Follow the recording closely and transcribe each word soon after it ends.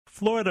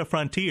Florida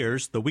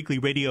Frontiers, the weekly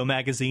radio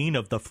magazine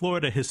of the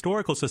Florida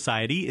Historical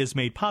Society, is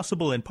made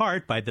possible in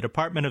part by the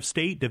Department of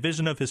State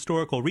Division of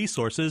Historical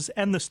Resources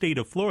and the state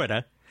of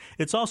Florida.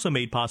 It's also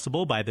made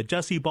possible by the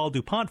Jessie Ball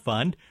DuPont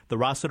Fund, the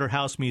Rossiter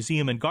House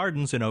Museum and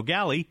Gardens in Eau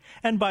Gallie,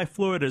 and by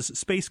Florida's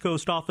Space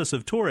Coast Office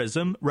of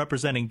Tourism,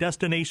 representing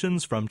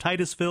destinations from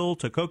Titusville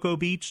to Cocoa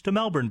Beach to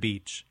Melbourne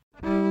Beach.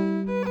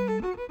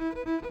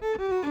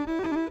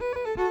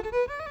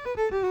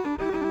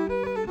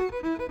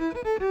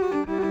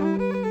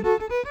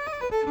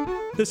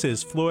 This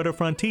is Florida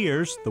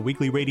Frontiers, the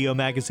weekly radio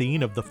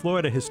magazine of the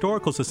Florida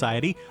Historical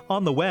Society,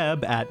 on the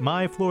web at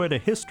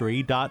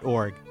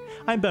myfloridahistory.org.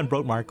 I'm Ben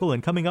Brotmarkle,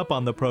 and coming up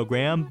on the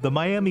program, the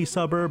Miami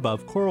suburb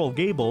of Coral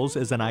Gables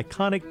is an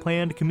iconic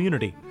planned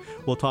community.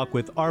 We'll talk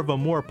with Arva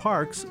Moore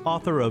Parks,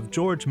 author of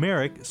George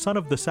Merrick, Son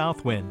of the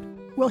South Wind.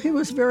 Well, he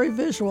was very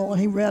visual,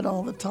 and he read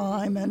all the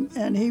time,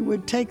 and he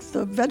would take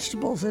the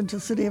vegetables into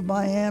the city of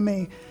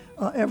Miami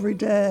every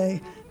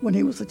day when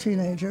he was a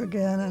teenager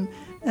again,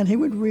 and he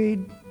would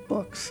read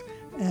books,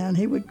 and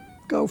he would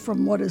go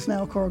from what is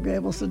now Coral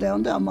Gables to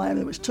downtown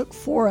Miami, which took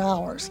 4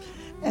 hours,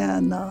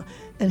 and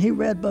he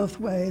read both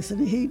ways,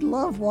 and he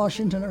loved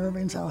Washington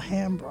Irving's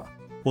Alhambra.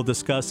 We'll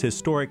discuss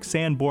historic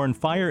Sanborn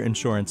fire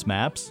insurance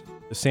maps.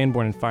 The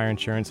Sanborn and fire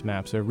insurance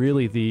maps are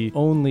really the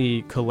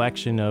only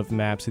collection of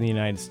maps in the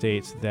United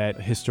States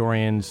that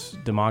historians,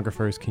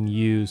 demographers can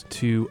use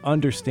to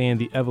understand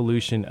the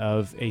evolution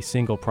of a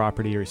single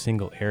property or a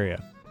single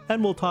area.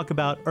 And we'll talk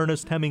about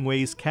Ernest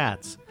Hemingway's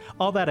Cats.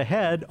 All that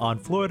ahead on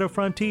Florida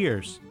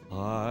Frontiers.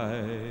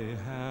 I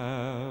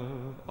have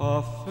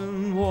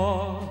often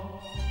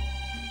walked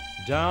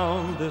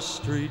down the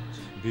street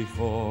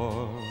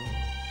before,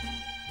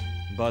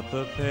 but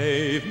the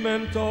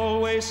pavement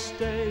always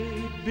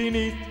stayed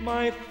beneath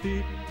my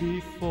feet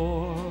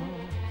before.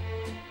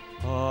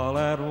 All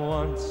at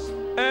once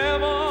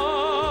am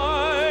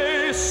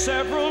I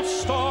several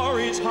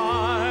stories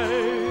high,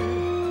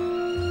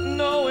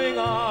 knowing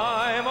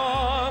I'm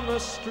on the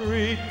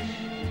street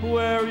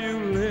where you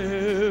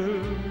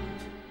live.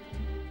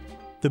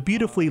 The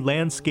beautifully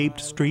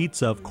landscaped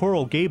streets of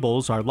Coral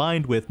Gables are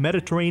lined with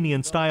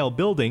Mediterranean-style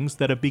buildings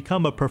that have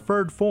become a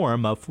preferred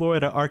form of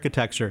Florida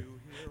architecture.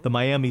 The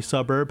Miami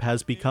suburb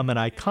has become an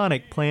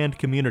iconic planned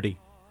community.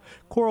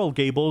 Coral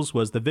Gables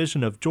was the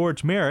vision of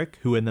George Merrick,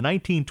 who in the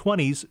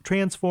 1920s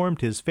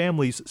transformed his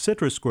family's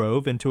citrus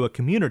grove into a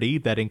community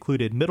that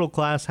included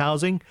middle-class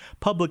housing,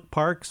 public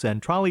parks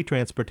and trolley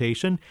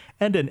transportation,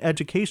 and an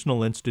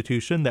educational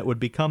institution that would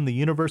become the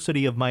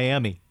University of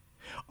Miami.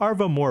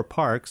 Arva Moore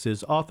Parks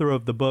is author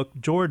of the book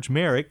George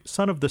Merrick,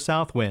 Son of the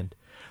South Wind.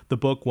 The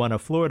book won a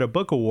Florida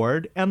Book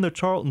Award and the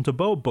Charlton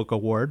Tebeau Book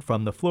Award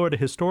from the Florida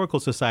Historical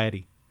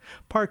Society.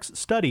 Parks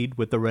studied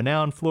with the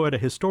renowned Florida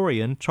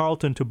historian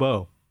Charlton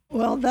Tebeau.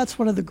 Well, that's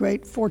one of the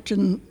great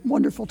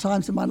wonderful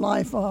times in my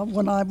life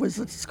when I was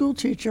a school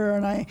teacher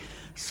and I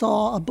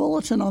saw a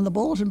bulletin on the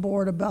bulletin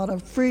board about a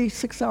free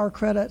 6-hour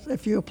credit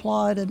if you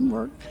applied and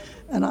worked,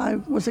 and I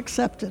was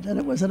accepted, and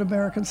it was in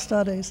American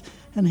Studies,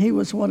 and he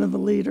was one of the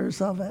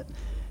leaders of it.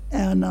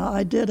 And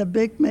I did a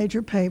big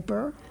major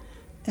paper,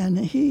 and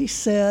he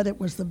said it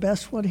was the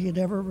best one he had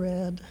ever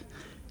read,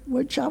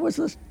 which I was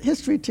a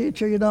history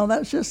teacher,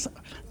 that's just,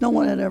 no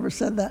one had ever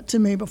said that to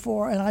me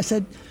before. And I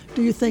said,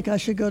 do you think I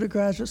should go to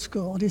graduate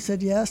school? And he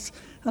said, yes,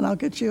 and I'll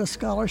get you a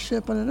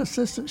scholarship and an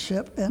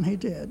assistantship, and he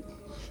did.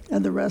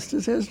 And the rest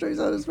is history,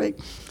 so to speak,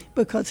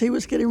 because he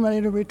was getting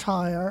ready to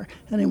retire,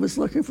 and he was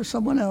looking for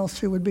someone else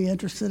who would be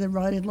interested in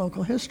writing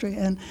local history.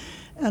 And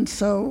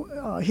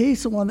so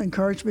he's the one that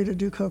encouraged me to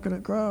do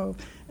Coconut Grove.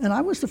 And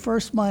I was the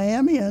first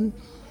Miamian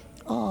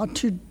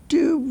to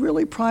do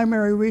really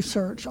primary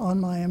research on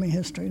Miami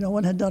history. No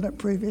one had done it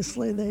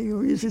previously. They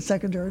were using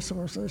secondary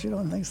sources,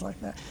 and things like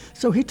that.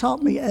 So he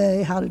taught me,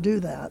 A, how to do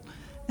that,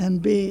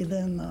 and B,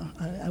 then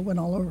I went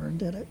all over and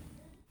did it.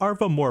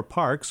 Arva Moore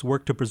Parks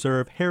worked to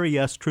preserve Harry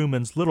S.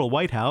 Truman's Little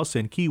White House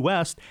in Key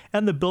West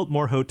and the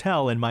Biltmore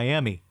Hotel in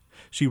Miami.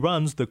 She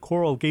runs the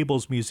Coral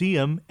Gables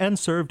Museum and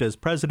served as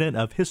president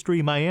of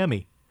History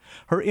Miami.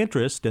 Her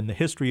interest in the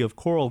history of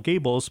Coral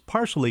Gables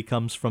partially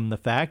comes from the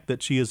fact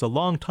that she is a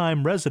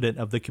longtime resident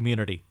of the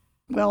community.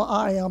 Well,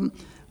 I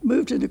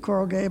moved into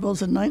Coral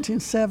Gables in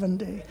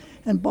 1970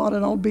 and bought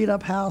an old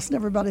beat-up house, and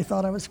everybody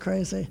thought I was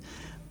crazy.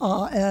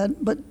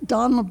 But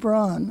Don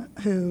LeBrun,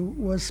 who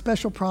was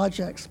special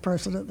projects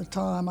person at the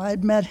time, I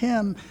had met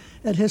him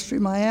at History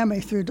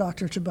Miami through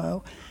Dr.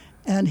 Tebeau,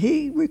 and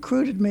he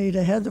recruited me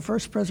to head the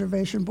first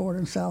preservation board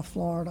in South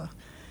Florida.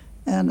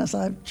 And as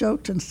I've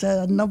joked and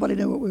said, nobody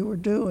knew what we were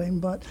doing,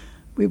 but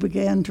we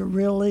began to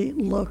really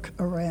look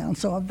around.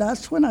 So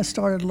that's when I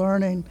started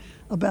learning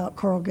about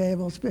Coral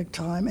Gables big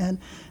time. And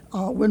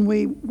when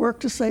we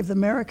worked to save the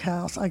Merrick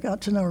House, I got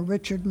to know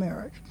Richard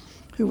Merrick,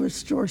 who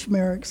was George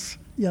Merrick's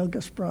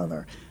youngest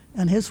brother.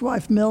 And his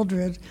wife,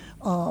 Mildred,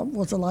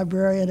 was a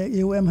librarian at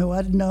UM who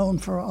I'd known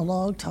for a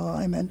long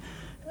time. And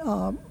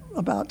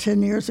about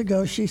 10 years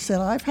ago, she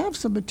said, I have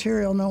some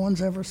material no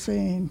one's ever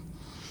seen.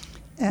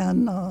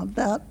 And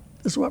that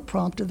is what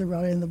prompted the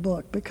writing of the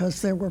book,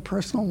 because there were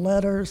personal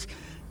letters,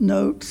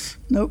 notes,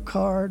 note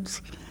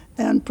cards,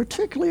 and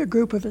particularly a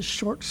group of his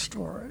short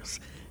stories.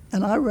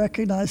 And I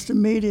recognized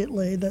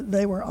immediately that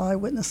they were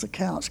eyewitness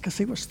accounts because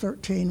he was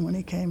 13 when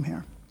he came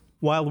here.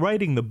 While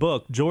writing the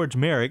book, George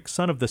Merrick,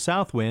 Son of the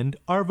Southwind,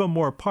 Arva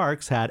Moore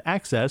Parks had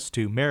access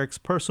to Merrick's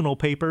personal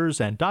papers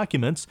and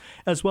documents,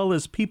 as well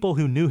as people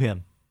who knew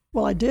him.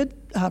 Well, I did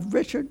have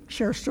Richard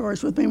share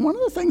stories with me. And one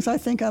of the things I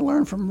think I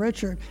learned from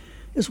Richard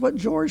is what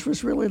George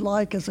was really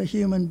like as a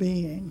human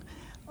being.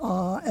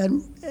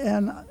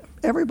 And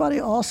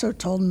everybody also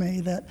told me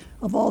that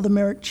of all the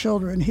Merrick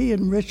children, he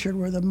and Richard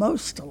were the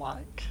most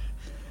alike.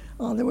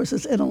 There was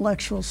this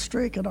intellectual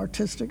streak, an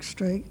artistic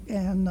streak,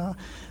 and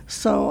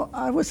so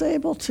I was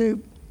able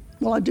to,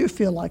 well, I do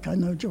feel like I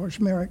know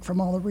George Merrick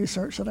from all the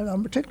research that I've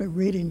done, particularly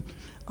reading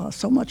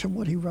so much of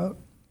what he wrote.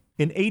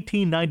 In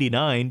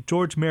 1899,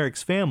 George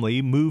Merrick's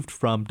family moved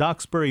from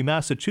Duxbury,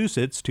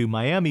 Massachusetts to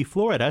Miami,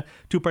 Florida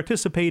to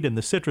participate in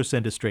the citrus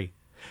industry.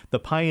 The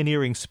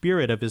pioneering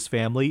spirit of his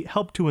family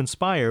helped to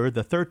inspire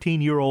the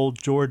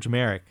 13-year-old George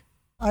Merrick.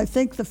 I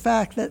think the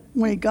fact that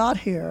when he got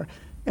here,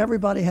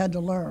 everybody had to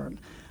learn.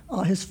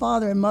 His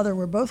father and mother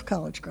were both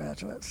college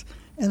graduates,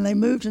 and they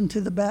moved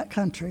into the back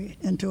country,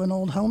 into an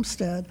old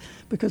homestead,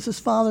 because his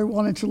father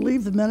wanted to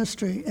leave the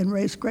ministry and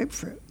raise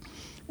grapefruit.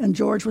 And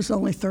George was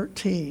only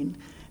 13,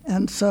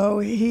 and so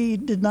he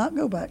did not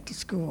go back to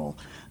school,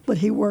 but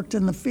he worked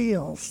in the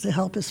fields to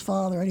help his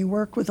father, and he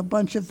worked with a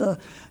bunch of the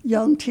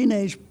young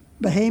teenage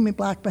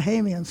black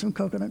Bahamians from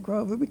Coconut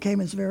Grove, who became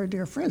his very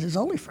dear friends, his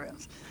only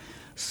friends.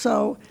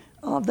 So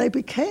they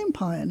became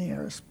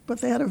pioneers,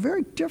 but they had a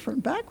very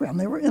different background.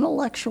 They were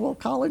intellectual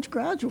college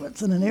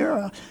graduates in an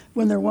era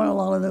when there weren't a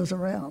lot of those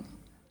around.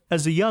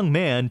 As a young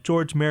man,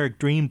 George Merrick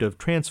dreamed of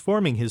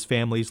transforming his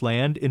family's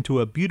land into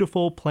a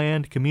beautiful,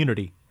 planned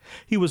community.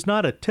 He was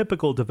not a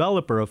typical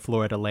developer of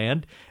Florida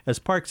land. As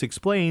Parks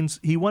explains,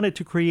 he wanted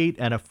to create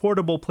an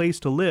affordable place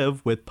to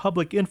live with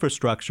public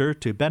infrastructure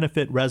to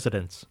benefit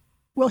residents.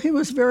 Well, he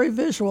was very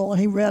visual, and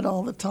he read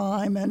all the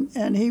time,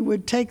 and he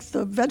would take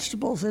the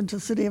vegetables into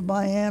the city of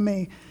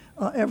Miami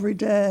every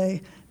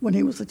day when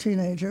he was a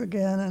teenager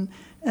again,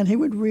 and he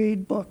would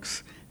read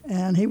books,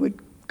 and he would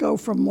go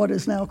from what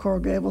is now Coral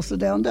Gables to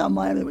downtown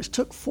Miami, which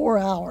took 4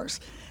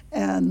 hours,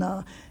 and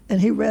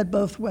he read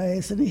both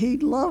ways, and he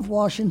loved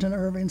Washington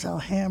Irving's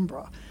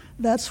Alhambra.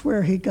 That's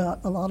where he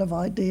got a lot of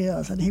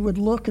ideas, and he would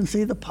look and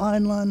see the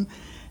Pineland,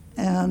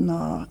 and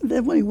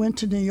then when he went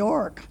to New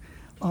York,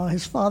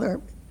 his father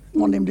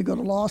wanted him to go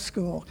to law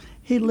school.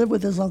 He lived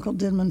with his uncle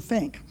Denman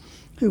Fink,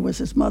 who was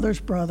his mother's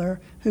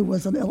brother, who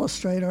was an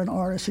illustrator and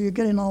artist. So you're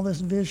getting all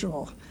this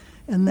visual.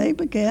 And they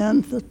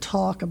began to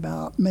talk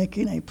about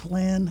making a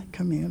planned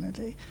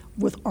community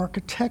with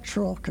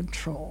architectural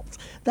controls.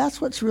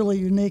 That's what's really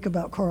unique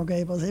about Coral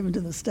Gables, even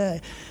to this day.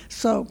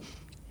 So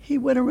he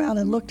went around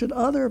and looked at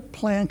other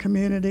planned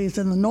communities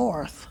in the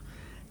north.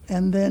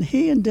 And then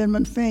he and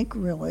Denman Fink,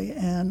 really,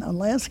 and a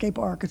landscape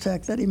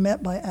architect that he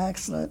met by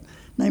accident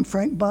named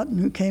Frank Button,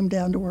 who came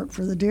down to work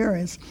for the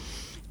Dearings,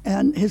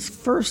 and his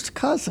first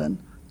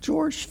cousin,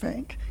 George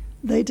Fink,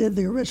 they did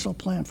the original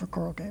plan for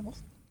Coral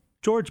Gables.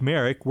 George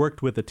Merrick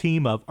worked with a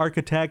team of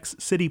architects,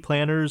 city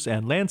planners,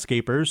 and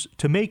landscapers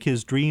to make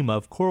his dream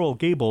of Coral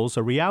Gables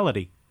a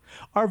reality.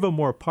 Arva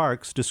Moore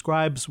Parks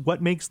describes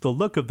what makes the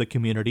look of the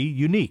community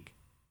unique.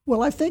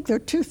 Well, I think there are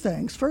two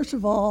things. First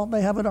of all,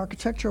 they have an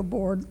architectural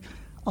board,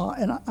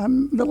 and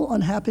I'm a little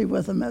unhappy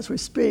with them as we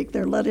speak.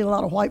 They're letting a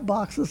lot of white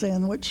boxes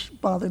in, which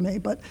bother me,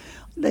 but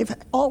they've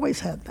always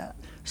had that.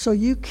 So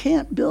you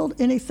can't build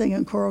anything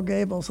in Coral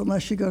Gables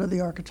unless you go to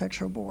the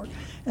architectural board.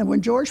 And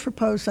when George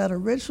proposed that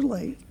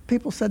originally,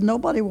 people said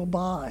nobody will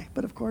buy,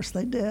 but of course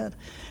they did.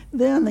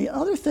 Then the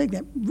other thing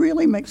that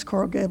really makes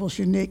Coral Gables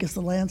unique is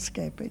the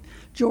landscaping.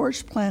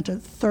 George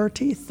planted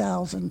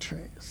 30,000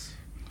 trees.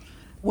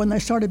 When they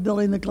started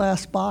building the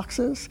glass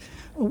boxes,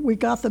 we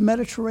got the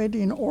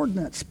Mediterranean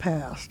Ordinance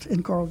passed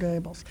in Coral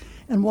Gables.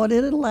 And what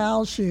it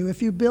allows you,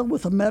 if you build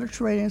with a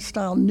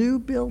Mediterranean-style new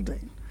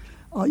building,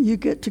 you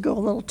get to go a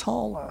little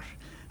taller.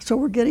 So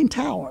we're getting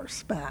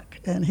towers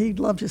back, and he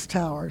loved his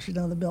towers,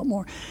 they built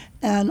more.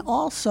 And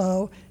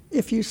also,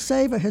 if you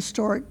save a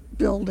historic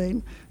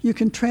building, you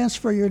can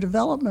transfer your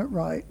development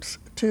rights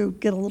to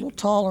get a little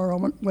taller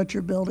on what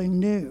you're building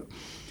new.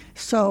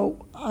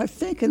 So I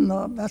think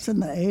that's in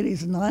the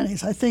 80s and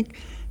 90s, I think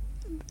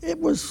it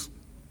was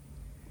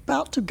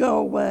about to go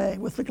away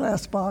with the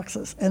glass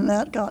boxes, and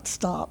that got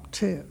stopped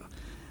too.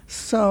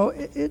 So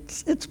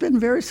it's been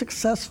very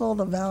successful.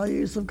 The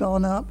values have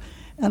gone up.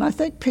 And I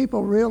think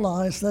people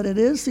realize that it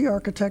is the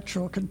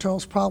architectural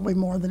controls, probably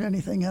more than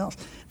anything else,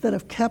 that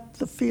have kept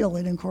the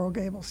feeling in Coral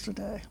Gables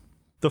today.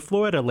 The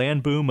Florida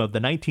land boom of the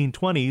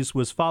 1920s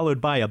was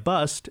followed by a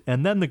bust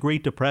and then the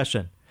Great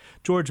Depression.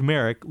 George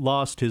Merrick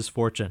lost his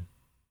fortune.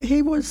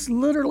 He was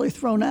literally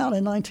thrown out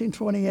in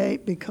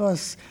 1928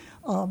 because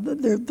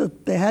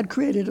they had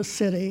created a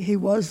city. He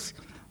was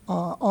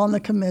on the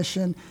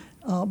commission.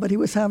 But he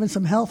was having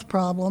some health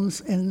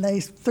problems, and they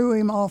threw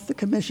him off the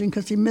commission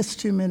because he missed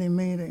too many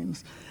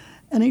meetings.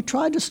 And he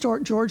tried to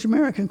start George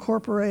Merrick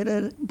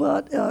Incorporated,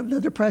 but the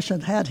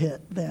Depression had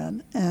hit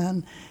then,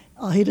 and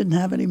he didn't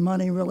have any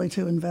money really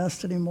to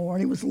invest anymore.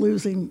 And he was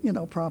losing,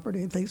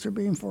 property, and things were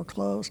being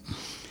foreclosed.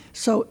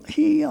 So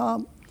he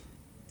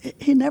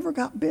never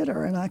got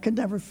bitter, and I could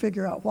never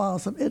figure out why.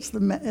 So it's the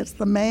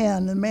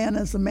man. The man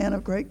is the man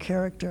of great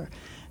character.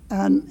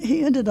 And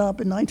he ended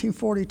up in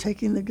 1940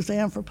 taking the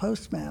exam for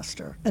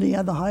postmaster, and he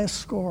had the highest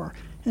score,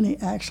 and he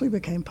actually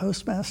became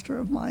postmaster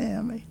of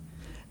Miami.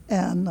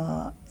 And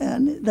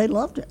they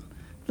loved him.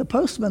 The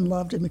postmen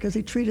loved him because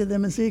he treated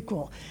them as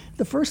equal.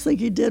 The first thing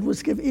he did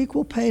was give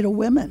equal pay to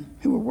women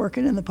who were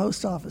working in the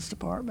post office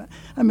department.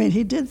 I mean,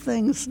 he did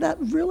things that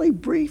really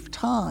brief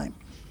time.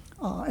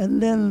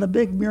 And then the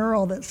big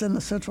mural that's in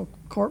the central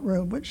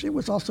courtroom, which it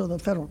was also the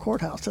federal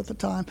courthouse at the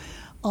time,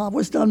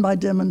 was done by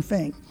Denman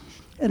Fink.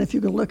 And if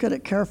you could look at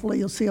it carefully,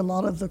 you'll see a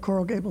lot of the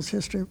Coral Gables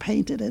history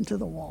painted into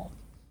the wall.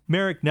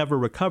 Merrick never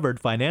recovered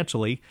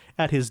financially.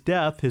 At his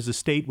death, his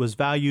estate was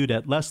valued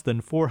at less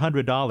than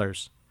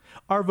 $400.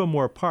 Arva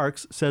Moore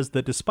Parks says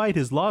that despite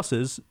his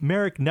losses,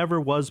 Merrick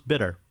never was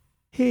bitter.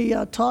 He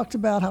talked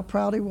about how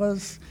proud he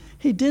was.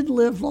 He did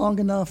live long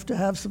enough to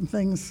have some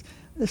things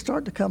that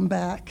start to come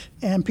back,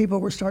 and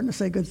people were starting to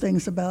say good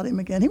things about him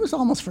again. He was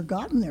almost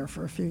forgotten there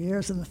for a few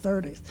years in the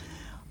 30s.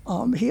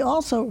 He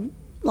also,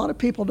 a lot of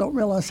people don't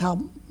realize how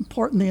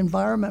important the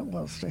environment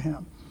was to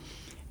him.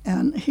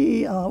 And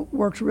he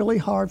worked really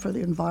hard for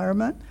the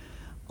environment.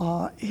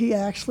 He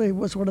actually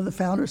was one of the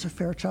founders of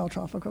Fairchild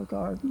Tropical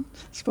Garden,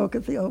 spoke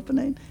at the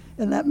opening,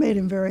 and that made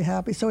him very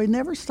happy. So he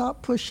never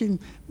stopped pushing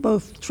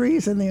both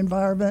trees and the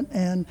environment,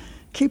 and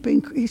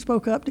he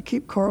spoke up to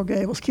keep Coral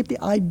Gables, keep the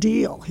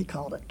ideal, he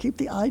called it, keep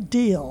the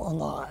ideal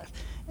alive.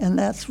 And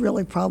that's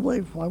really probably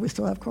why we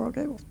still have Coral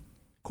Gables.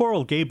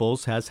 Coral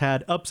Gables has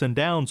had ups and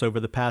downs over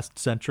the past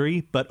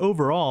century, but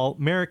overall,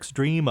 Merrick's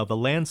dream of a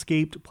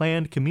landscaped,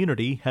 planned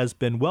community has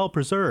been well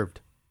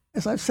preserved.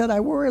 As I've said, I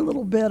worry a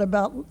little bit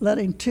about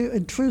letting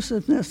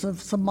intrusiveness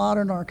of some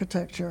modern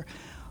architecture.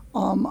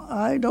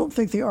 I don't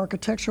think the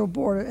architectural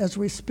board, as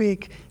we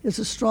speak, is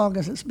as strong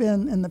as it's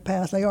been in the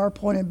past. They are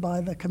appointed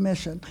by the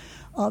commission.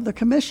 The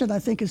commission, I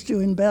think, is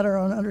doing better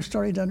on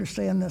starting to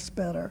understand this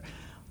better.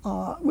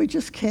 We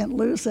just can't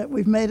lose it.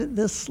 We've made it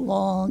this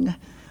long.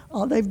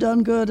 They've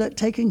done good at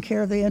taking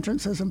care of the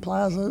entrances and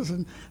plazas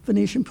and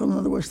Venetian pool. In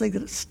other words, they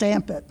could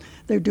stamp it.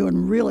 They're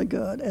doing really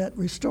good at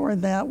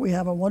restoring that. We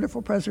have a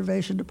wonderful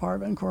preservation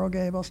department in Coral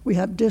Gables. We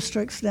have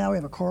districts now. We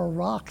have a Coral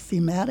Rock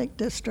thematic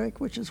district,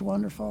 which is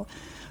wonderful.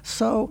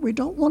 So we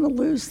don't want to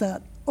lose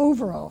that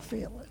overall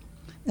feeling.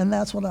 And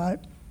that's what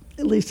at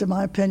least in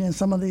my opinion,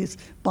 some of these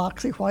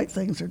boxy white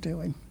things are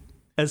doing.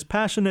 As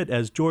passionate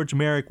as George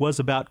Merrick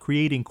was about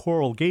creating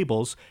Coral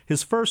Gables,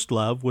 his first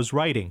love was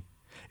writing.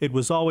 It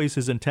was always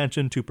his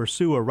intention to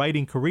pursue a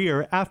writing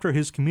career after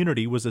his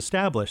community was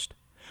established.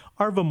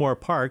 Arva Moore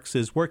Parks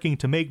is working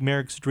to make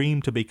Merrick's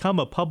dream to become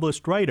a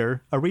published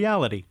writer a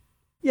reality.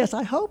 Yes,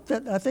 I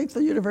think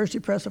the University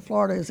Press of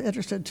Florida is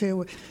interested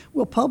too,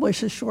 will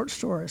publish his short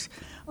stories.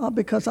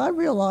 Because I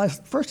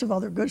realized, first of all,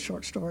 they're good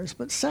short stories,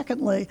 but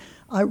secondly,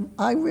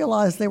 I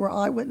realized they were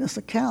eyewitness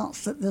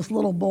accounts that this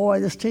little boy,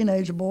 this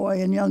teenage boy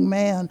and young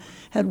man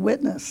had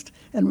witnessed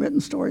and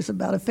written stories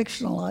about it,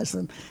 fictionalized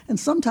them. And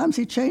sometimes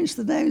he changed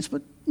the names,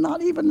 but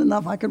not even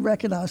enough I could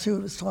recognize who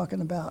he was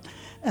talking about.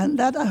 And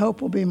that, I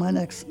hope, will be my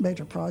next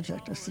major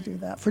project, is to do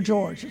that for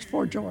George. It's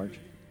for George.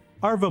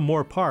 Arva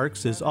Moore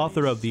Parks is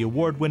author of the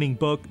award-winning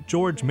book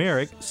George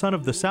Merrick, Son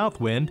of the South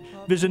Wind,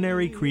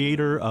 visionary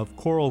creator of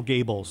Coral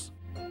Gables.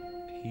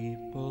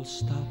 People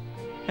stop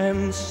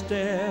and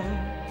stare,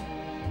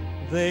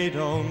 they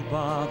don't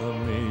bother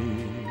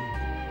me,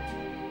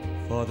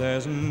 for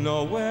there's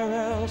nowhere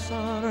else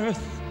on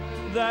earth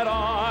that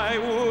I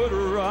would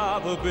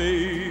rather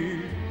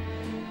be.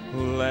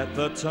 Let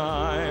the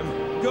time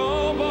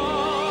go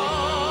by.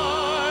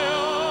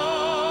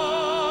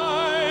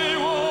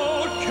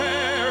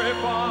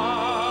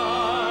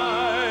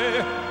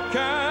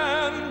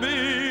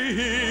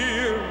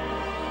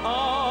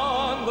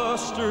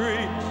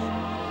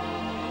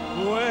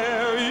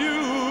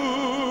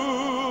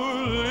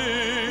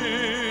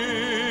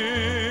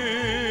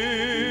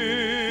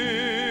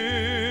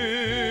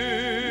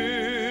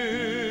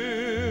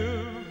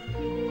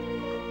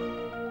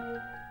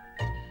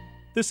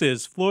 This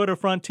is Florida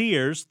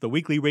Frontiers, the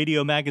weekly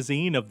radio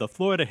magazine of the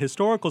Florida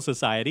Historical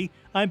Society.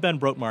 I'm Ben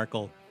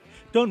Brotmarkle.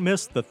 Don't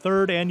miss the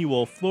third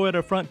annual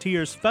Florida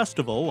Frontiers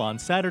Festival on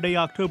Saturday,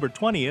 October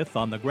 20th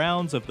on the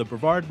grounds of the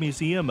Brevard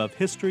Museum of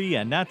History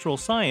and Natural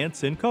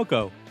Science in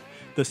Cocoa.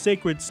 The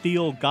Sacred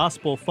Steel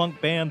gospel funk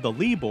band The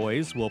Lee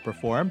Boys will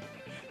perform.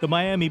 The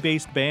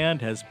Miami-based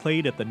band has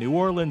played at the New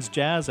Orleans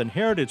Jazz and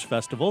Heritage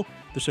Festival,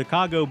 the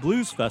Chicago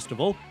Blues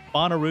Festival,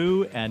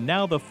 Bonnaroo, and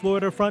now the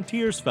Florida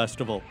Frontiers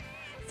Festival.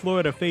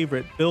 Florida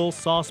favorite Bill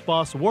Sauce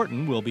Boss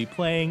Wharton will be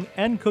playing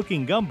and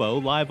cooking gumbo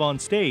live on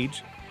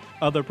stage.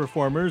 Other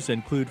performers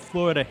include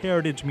Florida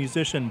heritage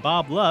musician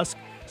Bob Lusk,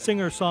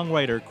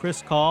 singer-songwriter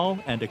Chris Call,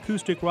 and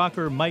acoustic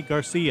rocker Mike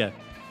Garcia.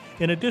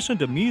 In addition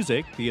to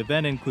music, the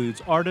event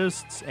includes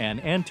artists, an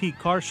antique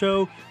car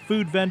show,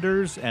 food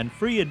vendors, and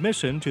free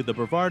admission to the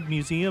Brevard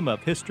Museum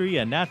of History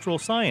and Natural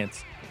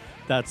Science.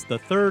 That's the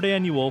third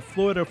annual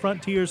Florida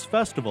Frontiers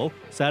Festival,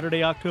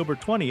 Saturday, October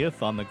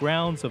 20th, on the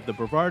grounds of the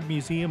Brevard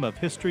Museum of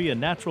History and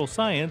Natural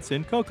Science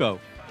in Cocoa.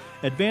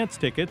 Advance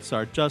tickets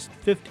are just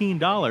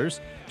 $15.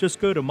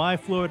 Just go to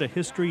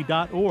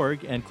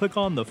myfloridahistory.org and click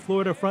on the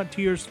Florida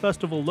Frontiers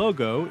Festival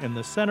logo in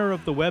the center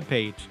of the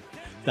webpage.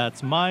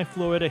 That's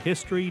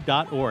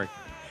myfloridahistory.org.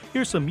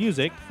 Here's some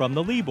music from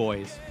the Lee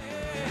Boys.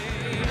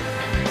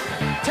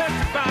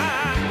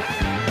 Testify,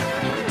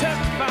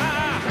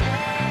 testify,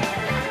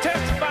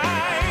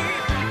 testify.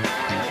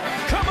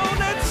 Come on,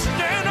 let's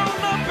stand on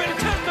up and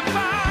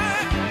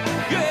testify.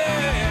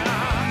 Yeah,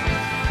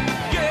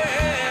 yeah.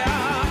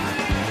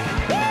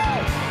 Woo!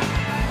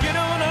 Get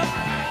on up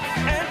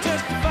and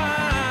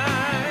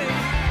testify.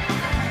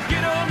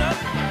 Get on up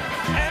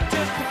and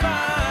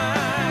testify.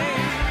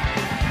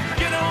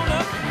 Get on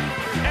up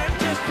and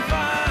testify.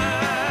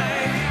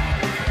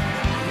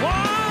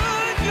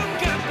 Why you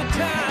got the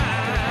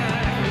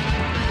time?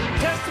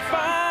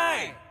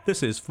 Testify.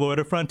 This is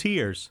Florida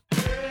Frontiers.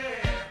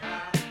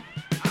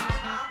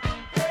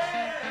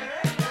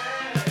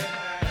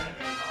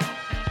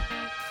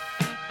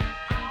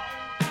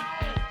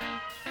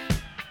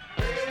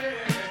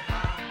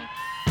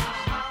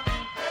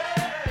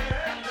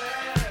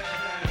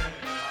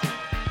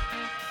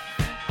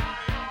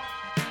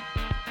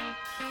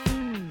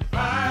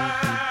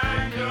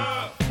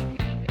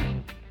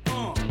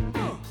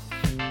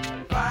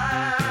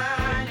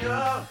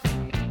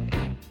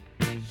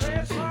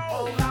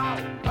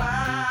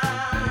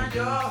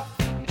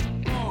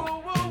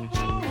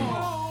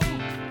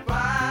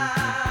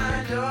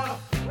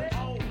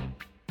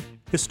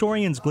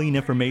 Historians glean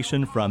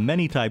information from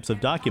many types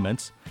of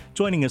documents.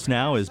 Joining us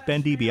now is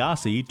Ben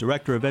DiBiase,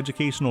 Director of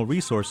Educational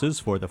Resources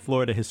for the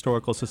Florida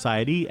Historical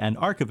Society and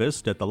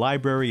archivist at the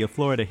Library of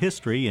Florida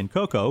History in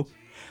Cocoa.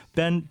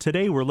 Ben,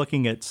 today we're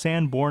looking at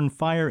Sanborn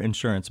fire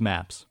insurance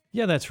maps.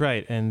 Yeah, that's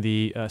right. And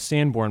the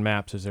Sanborn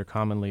maps, as they're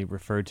commonly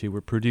referred to,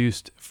 were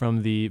produced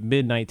from the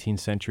mid-19th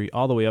century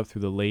all the way up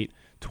through the late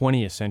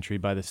 20th century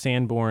by the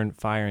Sanborn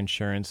Fire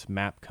Insurance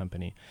Map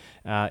Company.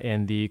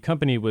 And the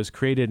company was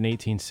created in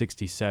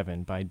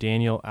 1867 by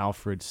Daniel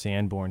Alfred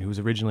Sanborn, who was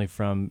originally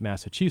from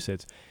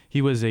Massachusetts.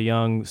 He was a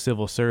young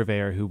civil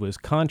surveyor who was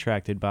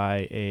contracted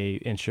by an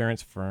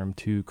insurance firm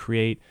to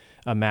create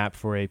a map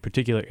for a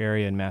particular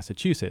area in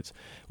Massachusetts.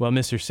 Well,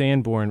 Mr.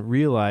 Sanborn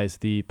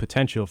realized the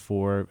potential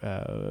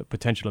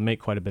to make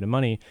quite a bit of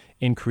money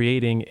in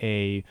creating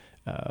a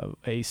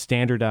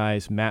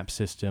standardized map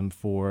system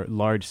for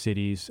large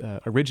cities,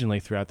 originally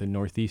throughout the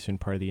northeastern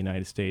part of the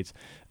United States,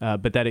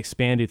 but that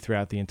expanded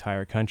throughout the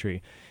entire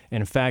country.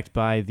 And in fact,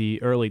 by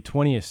the early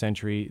 20th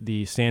century,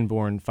 the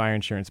Sanborn Fire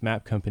Insurance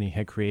Map Company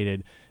had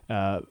created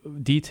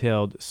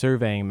detailed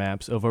surveying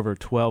maps of over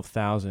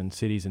 12,000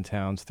 cities and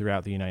towns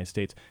throughout the United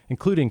States,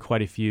 including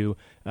quite a few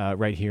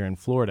right here in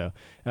Florida.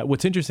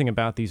 What's interesting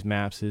about these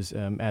maps is,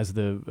 as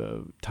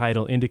the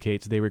title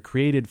indicates, they were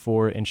created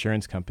for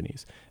insurance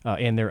companies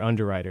and their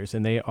underwriters,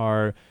 and they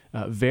are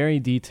very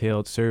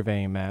detailed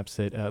surveying maps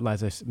that,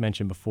 as I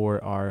mentioned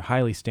before, are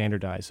highly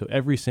standardized. So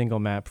every single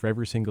map for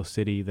every single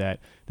city that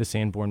the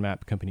Sanborn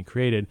Map Company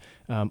created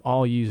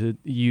all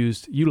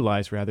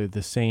utilized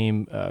the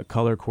same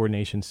color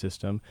coordination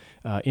system,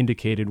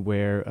 indicated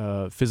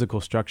where physical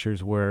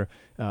structures were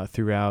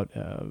throughout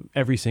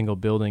every single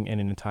building in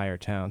an entire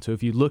town. So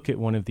if you look at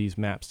one of these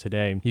maps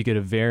today, you get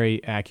a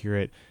very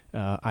accurate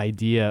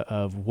idea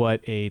of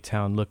what a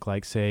town looked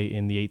like, say,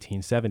 in the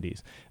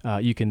 1870s.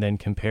 You can then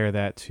compare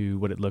that to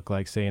what it looked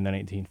like, say, in the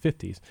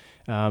 1950s.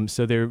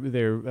 So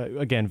they're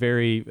again,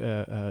 very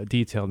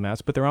detailed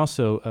maps, but they're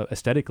also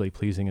aesthetically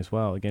pleasing as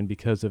well, again,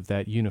 because of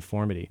that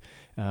uniformity.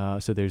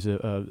 So there's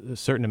a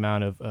certain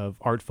amount of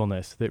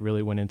artfulness that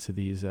really went into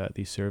these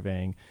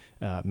surveying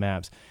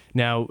maps.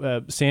 Now,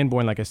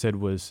 Sanborn, like I said,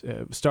 was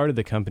started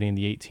the company in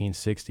the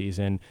 1860s,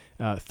 and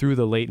through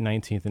the late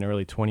 19th and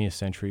early 20th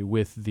century,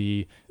 with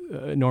the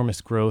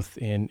enormous growth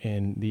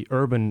in the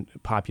urban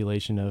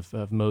population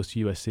of most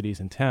U.S. cities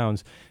and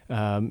towns,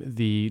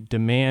 the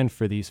demand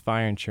for these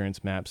fire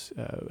insurance maps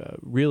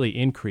really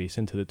increased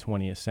into the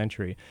 20th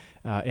century.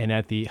 And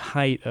at the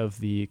height of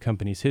the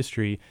company's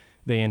history,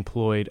 they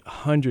employed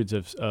hundreds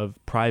of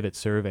private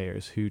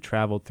surveyors who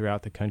traveled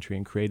throughout the country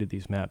and created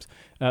these maps,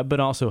 but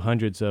also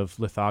hundreds of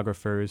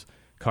lithographers,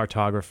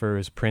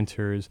 cartographers,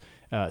 printers,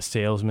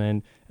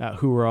 salesmen,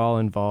 who were all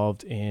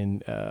involved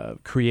in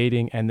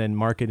creating and then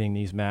marketing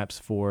these maps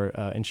for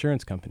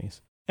insurance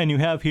companies. And you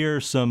have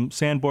here some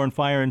Sanborn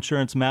fire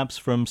insurance maps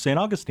from St.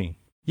 Augustine.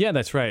 Yeah,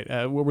 that's right.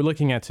 What we're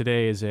looking at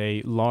today is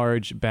a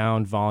large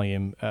bound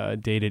volume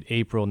dated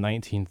April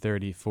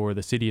 1930 for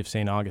the city of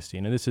St.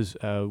 Augustine. And this is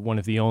one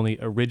of the only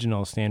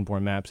original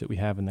Sanborn maps that we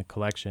have in the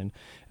collection.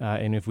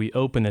 And if we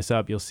open this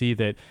up, you'll see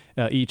that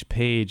each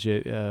page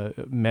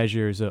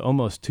measures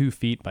almost 2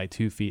 feet by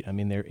 2 feet. I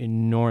mean, they're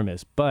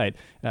enormous. But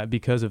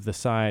because of the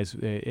size,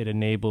 it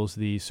enables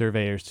the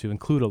surveyors to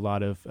include a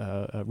lot of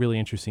really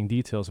interesting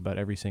details about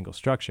every single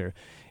structure.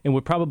 And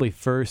what probably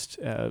first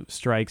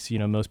strikes,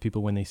 most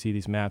people when they see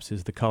these maps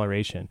is the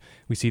coloration.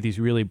 We see these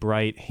really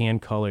bright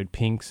hand-colored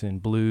pinks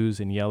and blues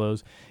and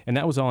yellows, and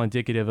that was all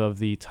indicative of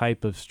the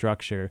type of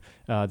structure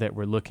that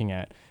we're looking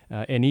at.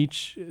 And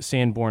each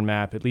Sanborn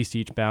map, at least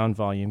each bound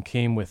volume,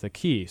 came with a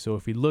key. So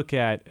if we look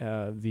at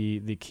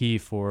the key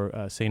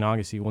for St.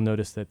 Augustine, we'll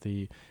notice that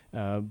the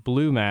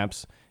blue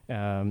maps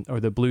or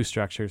the blue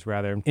structures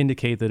rather,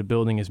 indicate that a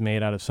building is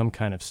made out of some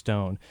kind of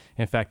stone.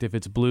 In fact, if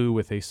it's blue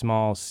with a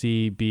small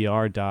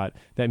CBR dot,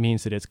 that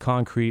means that it's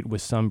concrete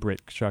with some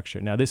brick structure.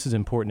 Now, this is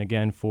important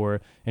again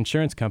for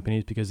insurance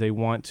companies because they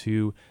want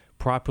to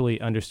properly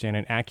understand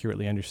and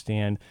accurately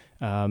understand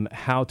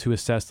how to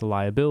assess the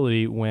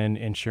liability when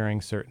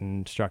insuring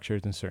certain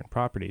structures and certain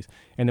properties.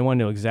 And they want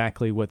to know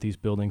exactly what these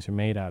buildings are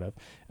made out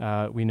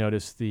of. We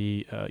notice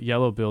the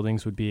yellow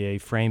buildings would be a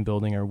frame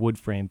building or wood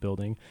frame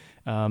building.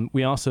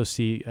 We also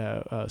see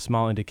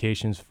small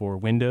indications for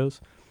windows.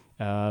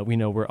 We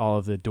know where all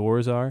of the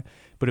doors are.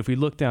 But if we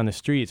look down the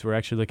streets, we're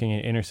actually looking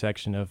at an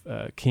intersection of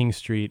King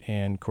Street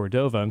and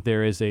Cordova.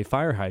 There is a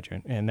fire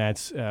hydrant, and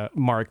that's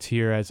marked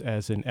here as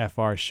an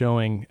FR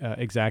showing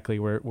exactly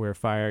where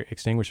fire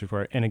extinguishers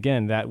were. And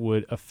again, that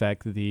would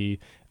affect the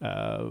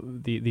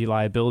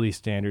liability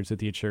standards that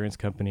the insurance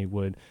company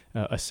would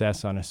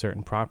assess on a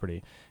certain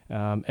property.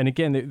 And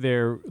again,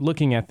 they're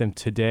looking at them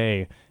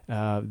today.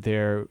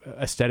 They're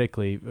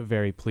aesthetically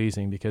very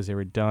pleasing because they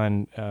were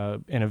done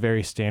in a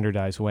very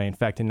standardized way. In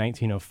fact, in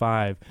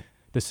 1905,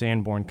 the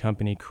Sanborn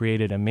Company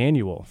created a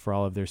manual for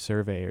all of their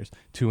surveyors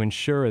to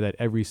ensure that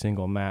every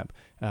single map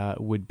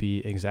would be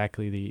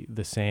exactly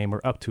the same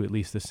or up to at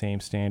least the same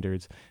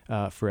standards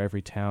for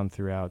every town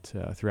throughout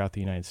the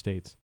United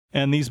States.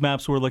 And these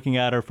maps we're looking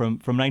at are from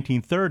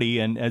 1930,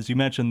 and as you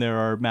mentioned, there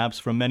are maps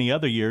from many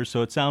other years,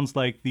 so it sounds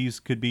like these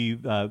could be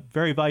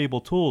very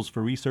valuable tools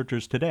for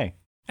researchers today.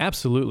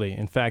 Absolutely.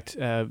 In fact,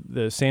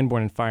 the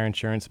Sanborn and Fire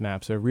Insurance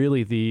maps are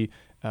really the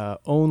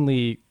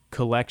only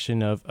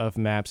collection of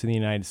maps in the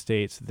United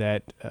States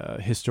that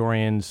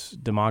historians,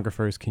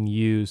 demographers can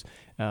use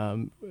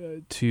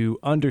to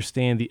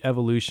understand the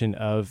evolution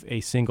of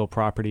a single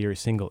property or a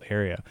single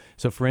area.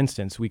 So, for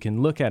instance, we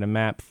can look at a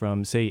map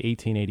from, say,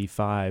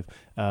 1885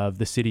 of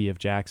the city of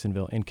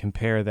Jacksonville and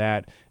compare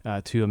that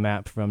to a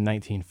map from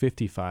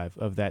 1955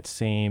 of that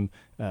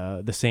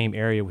the same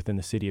area within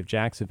the city of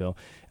Jacksonville.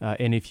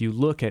 And if you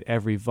look at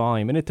every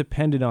volume, and it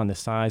depended on the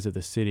size of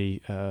the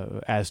city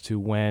as to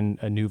when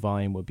a new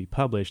volume would be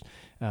published,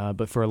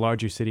 but for a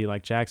larger city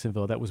like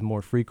Jacksonville, that was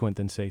more frequent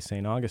than, say,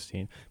 St.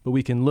 Augustine. But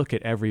we can look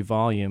at every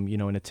volume,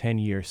 in a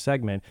 10-year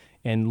segment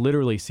and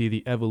literally see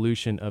the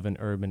evolution of an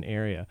urban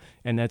area.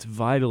 And that's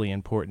vitally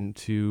important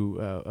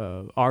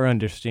to our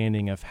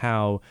understanding of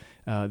how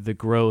the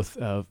growth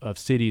of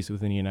cities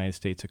within the United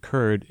States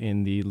occurred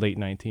in the late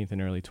 19th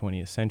and early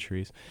 20th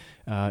centuries.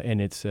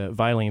 And it's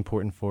vitally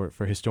important for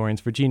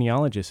historians, for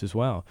genealogists as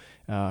well,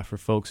 for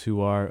folks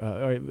who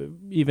are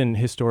even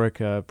historic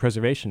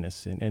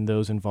preservationists and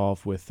those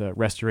involved with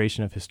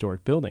restoration of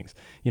historic buildings.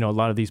 A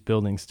lot of these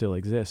buildings still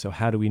exist. So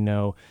how do we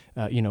know,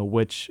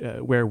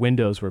 where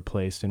windows were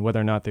placed and whether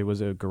or not there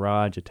was a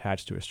garage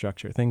attached to a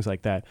structure, things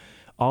like that.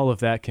 All of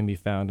that can be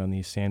found on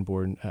these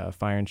Sanborn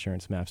fire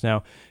insurance maps.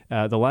 Now,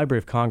 the Library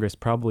of Congress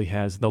probably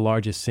has the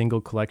largest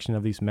single collection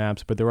of these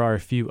maps, but there are a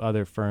few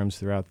other firms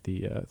throughout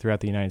the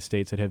United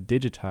States that have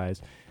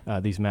digitized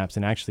these maps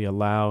and actually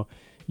allow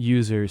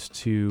users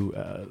to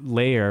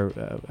layer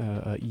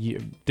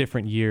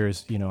different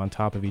years, on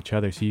top of each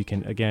other, so you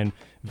can again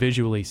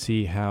visually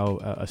see how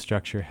a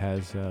structure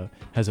has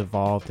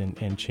evolved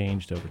and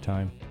changed over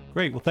time.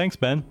 Great. Well, thanks,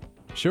 Ben.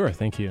 Sure.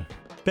 Thank you.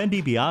 Ben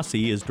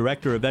DiBiase is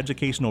Director of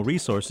Educational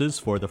Resources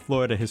for the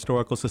Florida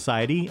Historical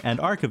Society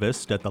and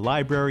archivist at the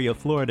Library of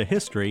Florida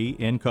History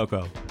in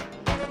Cocoa.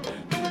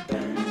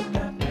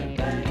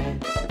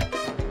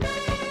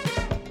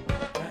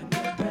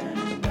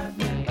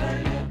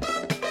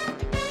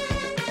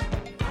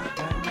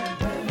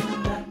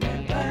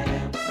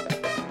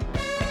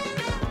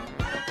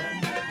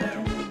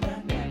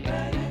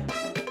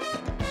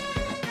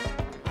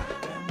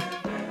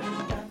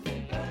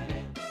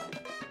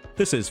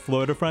 This is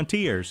Florida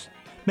Frontiers.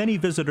 Many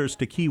visitors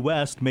to Key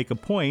West make a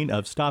point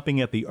of stopping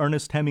at the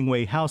Ernest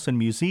Hemingway House and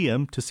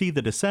Museum to see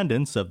the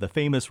descendants of the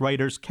famous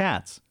writer's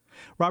cats.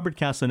 Robert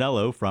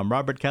Casanello from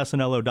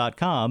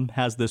robertcasanello.com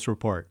has this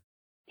report.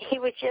 He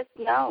was just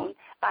known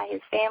by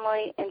his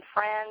family and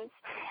friends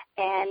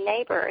and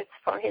neighbors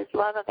for his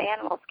love of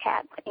animals,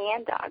 cats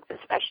and dogs,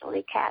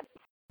 especially cats.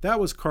 That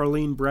was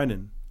Carlene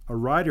Brennan, a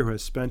writer who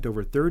has spent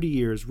over 30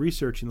 years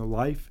researching the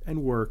life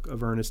and work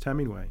of Ernest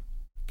Hemingway.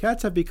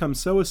 Cats have become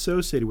so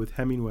associated with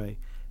Hemingway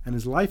and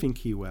his life in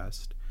Key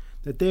West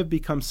that they have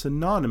become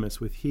synonymous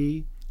with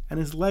he and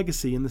his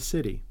legacy in the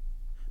city.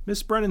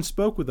 Miss Brennan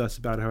spoke with us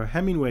about how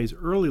Hemingway's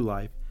early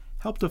life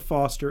helped to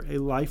foster a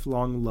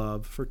lifelong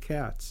love for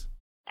cats.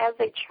 As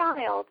a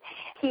child,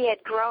 he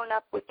had grown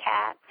up with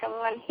cats, and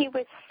when he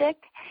was sick,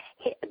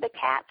 the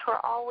cats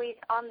were always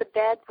on the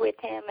bed with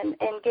him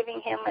and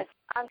giving him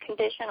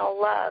unconditional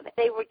love.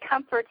 They would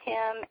comfort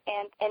him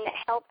and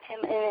help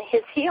him in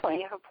his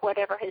healing of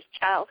whatever his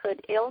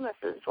childhood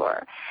illnesses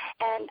were.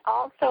 And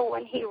also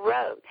when he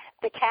wrote,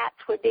 the cats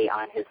would be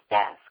on his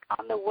desk,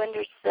 on the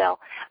windowsill,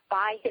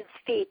 by his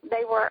feet.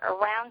 They were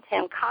around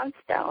him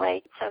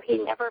constantly, so he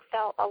never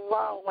felt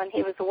alone when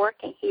he was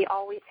working. He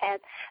always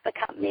had the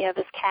company of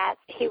his cats.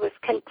 He was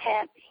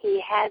content. He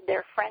had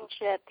their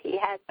friendship. He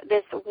had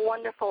this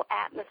wonderful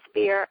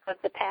atmosphere of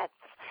the pets.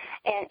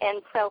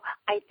 And so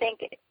I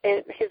think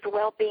his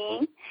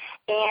well-being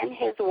and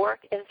his work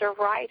as a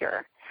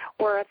writer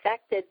were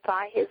affected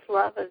by his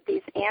love of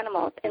these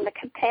animals and the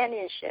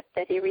companionship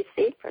that he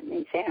received from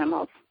these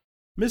animals.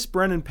 Miss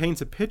Brennan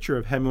paints a picture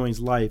of Hemingway's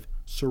life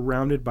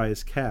surrounded by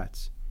his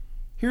cats.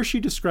 Here she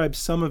describes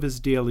some of his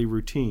daily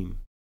routine.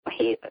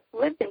 He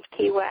lived in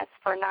Key West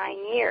for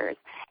 9 years,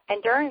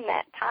 and during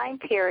that time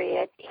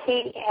period,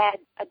 he had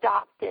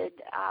adopted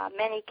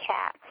many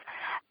cats,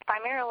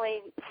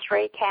 primarily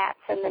stray cats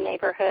in the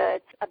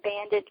neighborhood,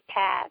 abandoned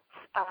cats.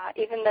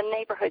 Even the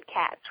neighborhood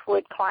cats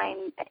would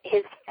climb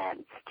his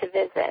fence to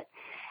visit.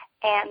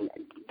 And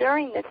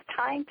during this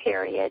time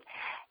period,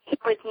 he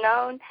was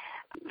known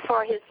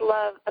for his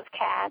love of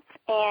cats,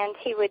 and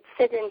he would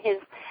sit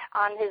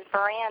on his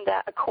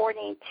veranda,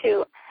 according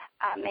to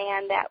a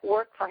man that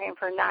worked for him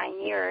for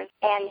 9 years,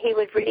 and he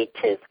would read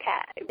to his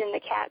cat, and the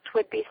cats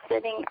would be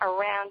sitting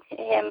around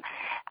him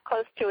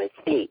close to his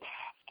feet.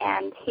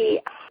 And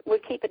he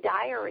would keep a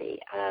diary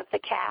of the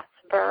cat's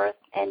birth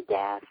and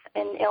death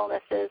and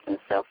illnesses and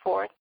so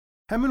forth.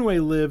 Hemingway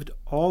lived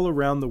all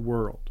around the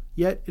world,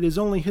 yet it is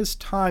only his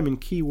time in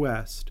Key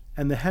West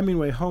and the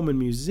Hemingway Home and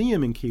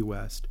Museum in Key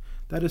West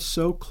that is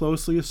so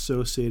closely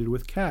associated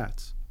with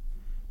cats.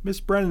 Miss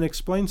Brennan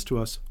explains to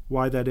us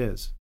why that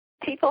is.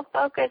 People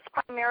focus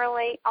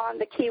primarily on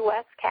the Key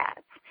West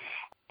cats,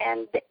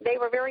 and they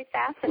were very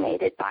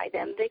fascinated by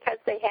them because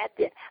they had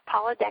the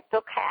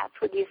polydactyl cats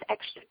with these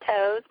extra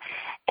toes,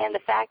 and the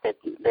fact that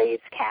these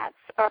cats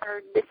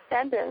are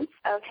descendants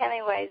of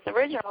Hemingway's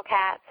original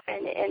cats,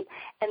 and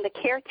the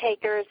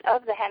caretakers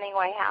of the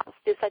Hemingway house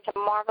do such a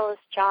marvelous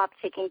job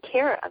taking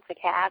care of the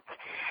cats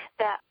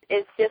that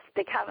it's just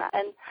become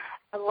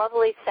a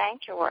lovely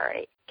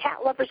sanctuary. Cat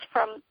lovers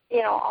from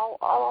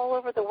all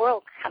over the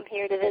world come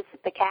here to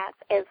visit the cats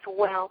as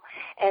well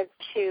as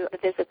to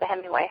visit the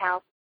Hemingway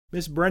house.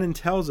 Miss Brennan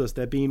tells us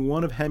that being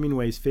one of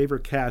Hemingway's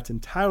favorite cats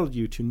entitled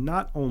you to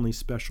not only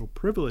special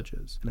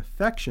privileges and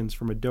affections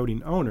from a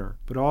doting owner,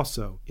 but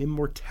also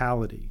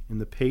immortality in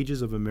the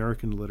pages of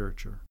American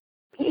literature.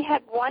 He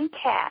had one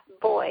cat,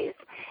 Boys.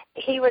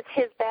 He was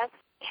his best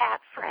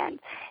cat friend.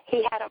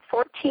 He had him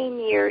 14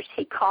 years.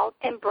 He called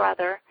him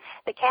brother.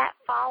 The cat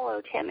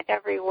followed him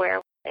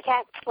everywhere. The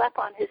cat slept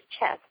on his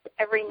chest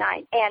every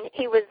night, and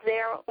he was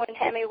there when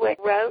Hemingway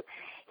wrote.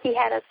 He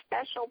had a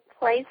special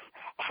place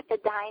at the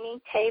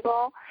dining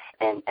table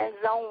and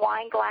his own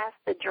wine glass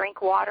to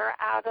drink water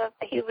out of.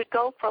 He would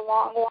go for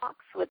long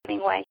walks with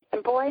Hemingway.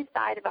 And Boys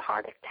died of a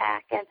heart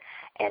attack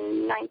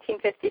in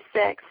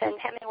 1956, and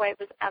Hemingway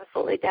was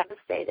absolutely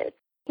devastated.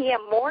 He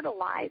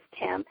immortalized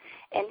him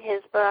in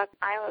his book,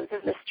 Islands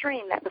in the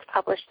Stream, that was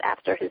published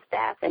after his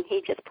death, and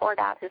he just poured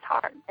out his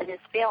heart and his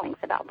feelings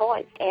about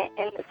Boys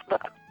in this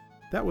book.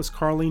 That was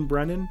Carleen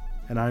Brennan,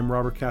 and I'm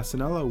Robert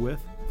Castanello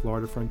with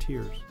Florida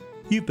Frontiers.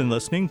 You've been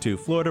listening to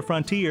Florida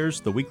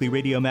Frontiers, the weekly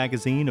radio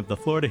magazine of the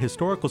Florida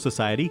Historical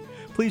Society.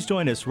 Please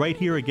join us right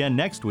here again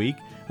next week.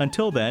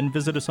 Until then,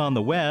 visit us on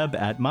the web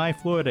at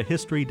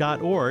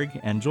myfloridahistory.org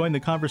and join the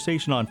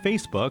conversation on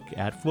Facebook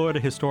at Florida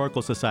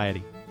Historical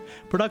Society.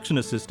 Production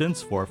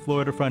assistance for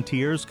Florida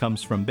Frontiers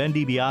comes from Ben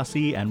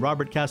DiBiase and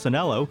Robert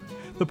Casanello.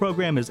 The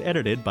program is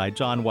edited by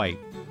John White.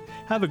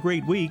 Have a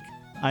great week.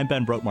 I'm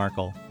Ben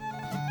Brotmarkle.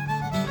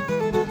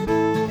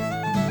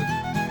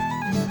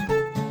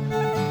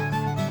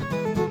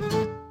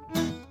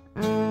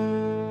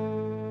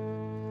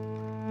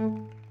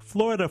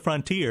 Florida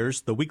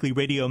Frontiers, the weekly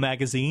radio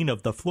magazine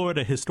of the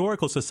Florida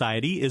Historical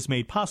Society, is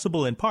made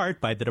possible in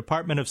part by the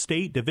Department of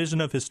State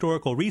Division of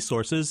Historical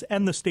Resources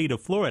and the state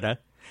of Florida.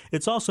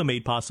 It's also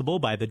made possible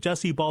by the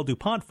Jessie Ball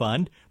DuPont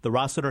Fund, the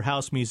Rossiter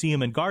House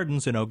Museum and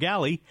Gardens in Eau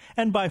Gallie,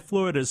 and by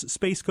Florida's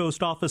Space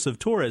Coast Office of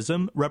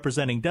Tourism,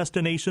 representing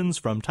destinations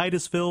from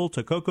Titusville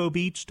to Cocoa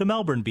Beach to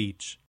Melbourne Beach.